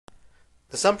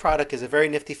The sum product is a very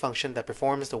nifty function that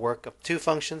performs the work of two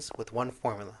functions with one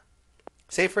formula.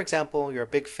 Say for example, you're a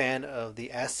big fan of the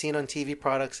As Seen on TV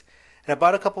products and I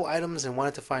bought a couple items and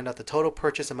wanted to find out the total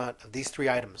purchase amount of these three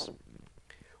items.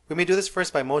 We may do this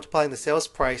first by multiplying the sales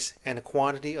price and the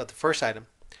quantity of the first item.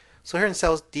 So here in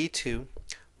cell D2,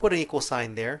 put an equal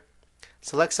sign there.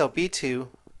 Select cell B2,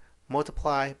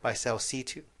 multiply by cell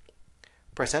C2.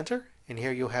 Press enter, and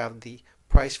here you'll have the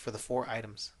price for the four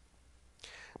items.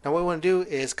 Now what we want to do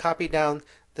is copy down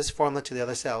this formula to the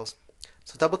other cells.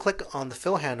 So double click on the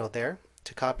fill handle there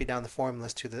to copy down the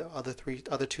formulas to the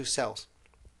other two cells.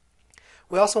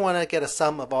 We also want to get a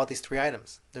sum of all these three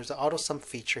items. There's an auto sum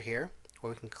feature here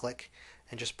where we can click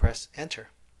and just press enter.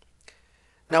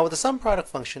 Now with the sum product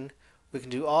function, we can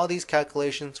do all these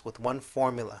calculations with one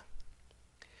formula.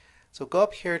 So go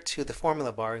up here to the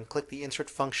formula bar and click the insert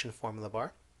function formula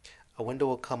bar. A window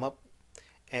will come up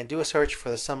and do a search for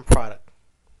the sum product.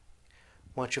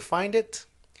 Once you find it,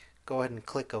 go ahead and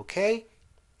click OK,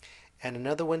 and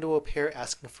another window will appear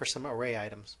asking for some array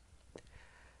items.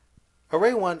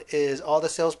 Array 1 is all the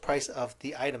sales price of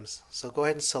the items, so go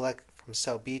ahead and select from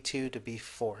cell B2 to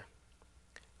B4.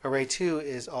 Array 2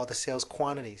 is all the sales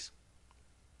quantities.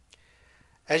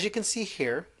 As you can see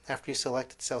here, after you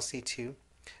selected cell C2,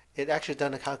 it actually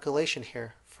done a calculation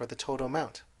here for the total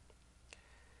amount.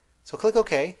 So click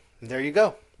OK, and there you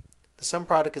go. The sum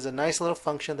product is a nice little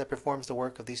function that performs the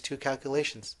work of these two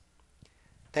calculations.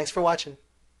 Thanks for watching.